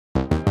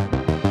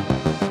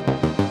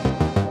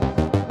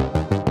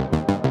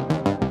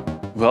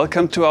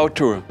Welcome to our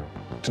tour.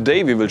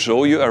 Today we will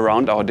show you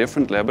around our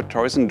different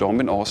laboratories in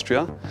Dornbirn,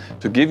 Austria,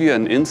 to give you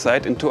an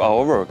insight into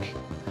our work.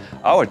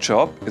 Our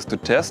job is to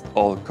test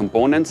all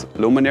components,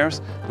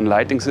 luminaires and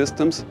lighting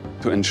systems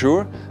to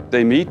ensure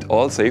they meet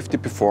all safety,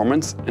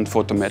 performance and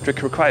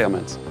photometric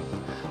requirements.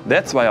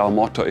 That's why our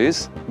motto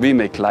is, we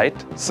make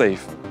light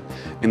safe.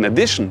 In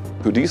addition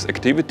to these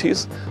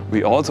activities,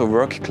 we also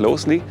work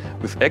closely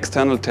with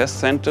external test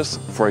centers,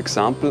 for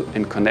example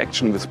in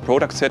connection with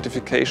product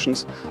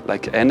certifications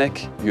like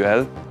ENEC,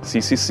 UL,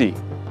 CCC.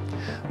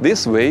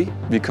 This way,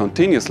 we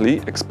continuously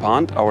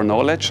expand our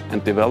knowledge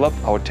and develop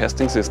our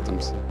testing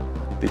systems.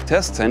 The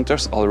test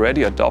centers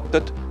already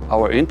adopted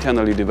our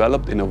internally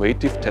developed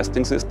innovative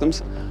testing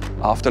systems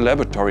after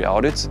laboratory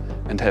audits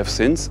and have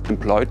since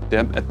employed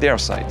them at their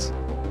sites.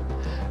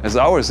 As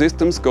our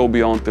systems go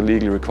beyond the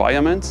legal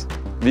requirements,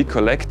 we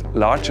collect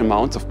large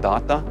amounts of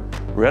data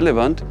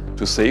relevant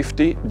to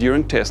safety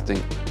during testing,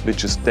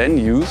 which is then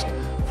used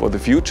for the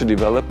future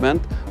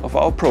development of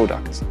our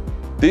products.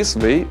 This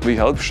way, we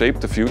help shape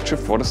the future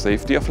for the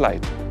safety of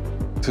light.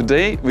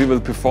 Today, we will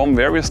perform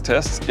various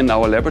tests in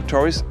our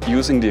laboratories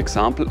using the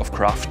example of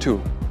Craft2.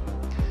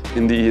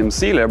 In the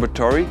EMC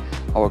laboratory,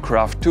 our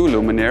Craft2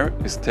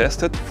 luminaire is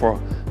tested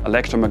for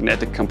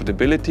electromagnetic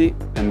compatibility,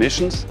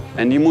 emissions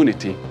and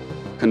immunity,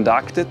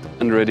 conducted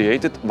and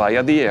radiated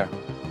via the air.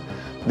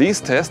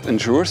 These tests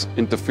ensures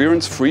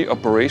interference-free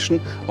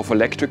operation of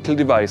electrical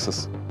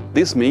devices.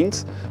 This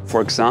means,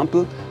 for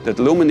example, that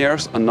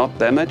luminaires are not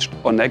damaged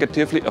or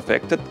negatively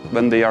affected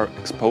when they are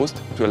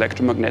exposed to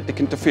electromagnetic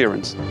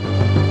interference.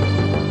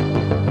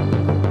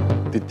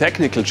 The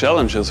technical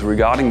challenges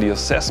regarding the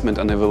assessment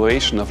and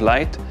evaluation of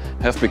light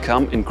have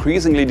become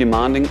increasingly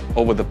demanding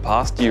over the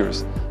past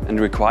years and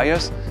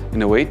requires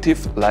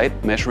innovative light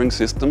measuring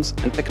systems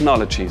and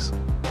technologies.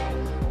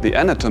 The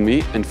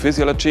anatomy and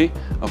physiology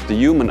of the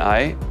human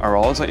eye are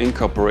also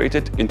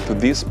incorporated into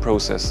this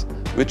process,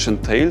 which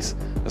entails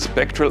a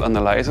spectral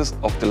analysis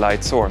of the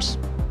light source.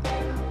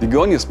 The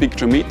Gonius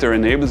spectrometer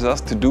enables us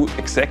to do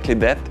exactly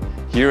that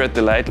here at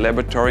the Light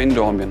Laboratory in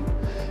Dornbirn.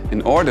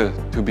 In order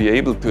to be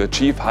able to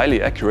achieve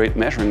highly accurate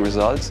measuring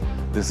results,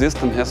 the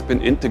system has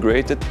been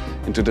integrated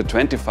into the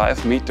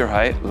 25-meter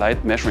high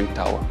light measuring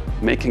tower,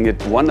 making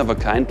it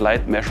one-of-a-kind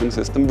light measuring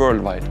system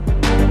worldwide.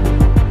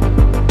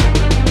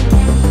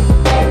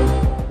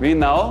 We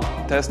now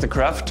test the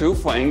Craft2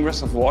 for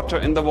ingress of water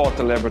in the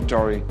water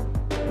laboratory.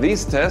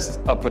 These tests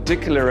are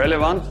particularly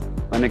relevant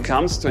when it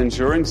comes to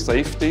ensuring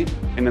safety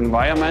in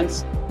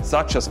environments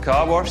such as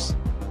car wash,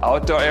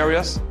 outdoor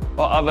areas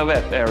or other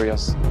wet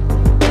areas.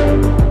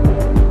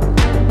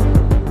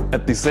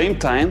 At the same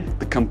time,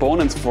 the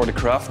components for the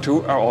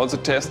Craft2 are also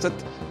tested,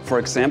 for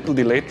example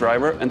the LED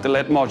driver and the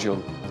LED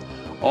module.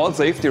 All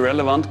safety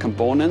relevant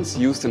components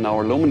used in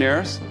our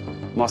luminaires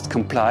must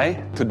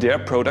comply to their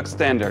product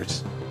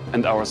standards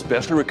and our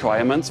special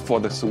requirements for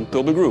the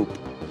Zumtobel group.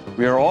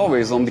 We are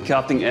always on the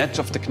cutting edge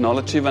of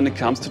technology when it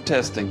comes to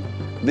testing.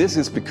 This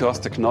is because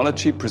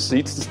technology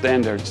precedes the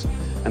standards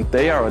and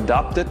they are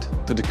adapted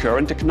to the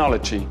current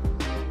technology.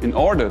 In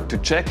order to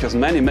check as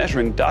many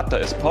measuring data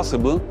as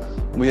possible,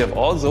 we have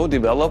also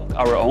developed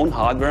our own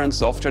hardware and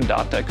software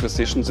data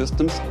acquisition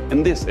systems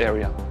in this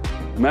area.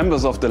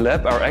 Members of the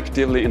lab are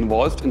actively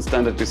involved in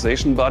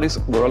standardization bodies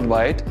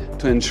worldwide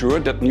to ensure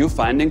that new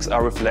findings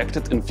are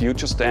reflected in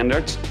future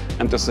standards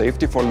and the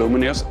safety for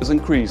luminaires is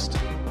increased.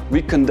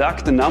 We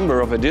conduct a number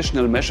of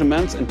additional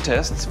measurements and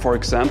tests, for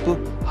example,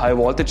 high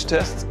voltage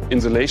tests,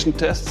 insulation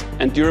tests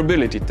and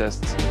durability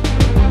tests.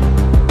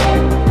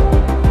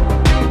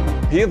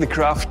 Here the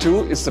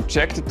Craft2 is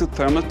subjected to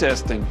thermal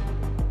testing.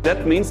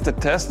 That means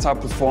that tests are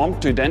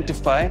performed to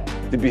identify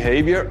the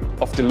behavior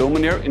of the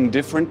luminaire in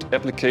different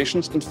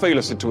applications and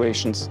failure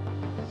situations.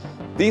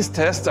 These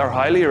tests are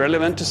highly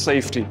relevant to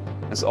safety,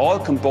 as all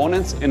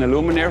components in a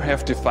luminaire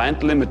have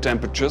defined limit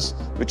temperatures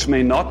which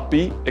may not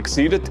be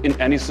exceeded in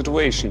any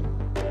situation.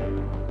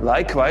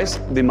 Likewise,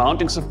 the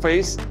mounting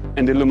surface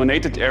and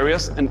illuminated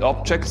areas and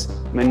objects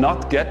may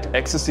not get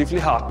excessively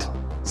hot.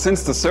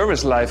 Since the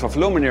service life of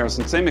luminaires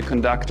and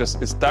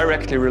semiconductors is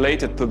directly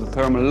related to the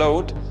thermal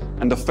load,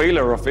 and the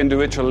failure of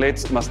individual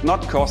LEDs must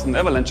not cause an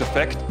avalanche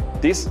effect,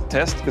 this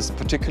test is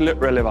particularly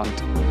relevant.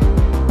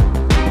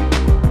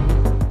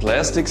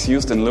 Plastics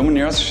used in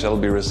luminaires shall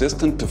be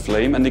resistant to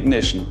flame and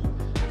ignition,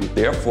 and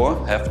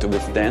therefore have to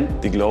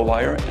withstand the glow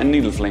wire and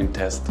needle flame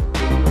test.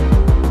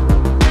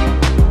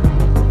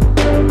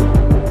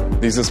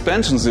 The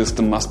suspension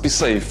system must be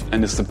safe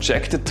and is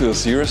subjected to a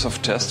series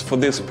of tests for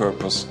this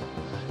purpose.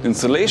 The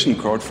insulation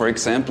cord, for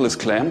example, is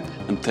clamped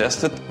and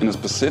tested in a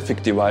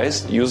specific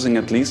device using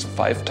at least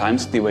 5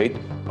 times the weight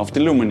of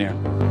the luminaire.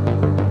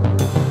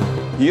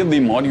 Here the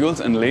modules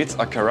and LEDs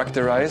are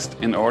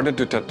characterized in order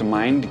to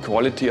determine the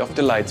quality of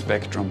the light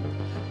spectrum.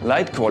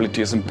 Light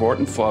quality is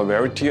important for a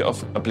variety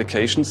of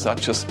applications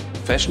such as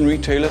fashion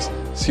retailers,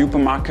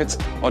 supermarkets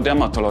or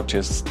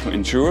dermatologists to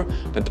ensure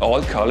that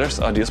all colors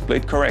are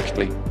displayed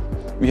correctly.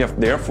 We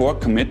have therefore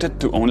committed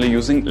to only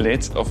using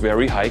LEDs of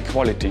very high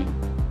quality.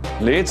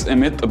 LEDs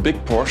emit a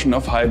big portion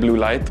of high blue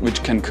light,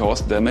 which can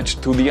cause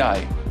damage to the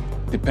eye,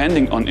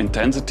 depending on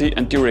intensity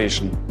and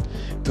duration.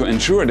 To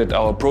ensure that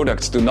our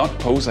products do not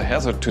pose a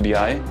hazard to the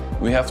eye,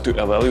 we have to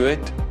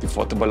evaluate the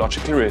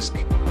photobiological risk.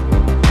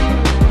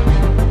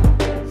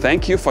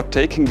 Thank you for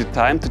taking the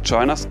time to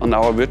join us on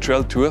our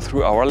virtual tour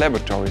through our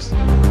laboratories.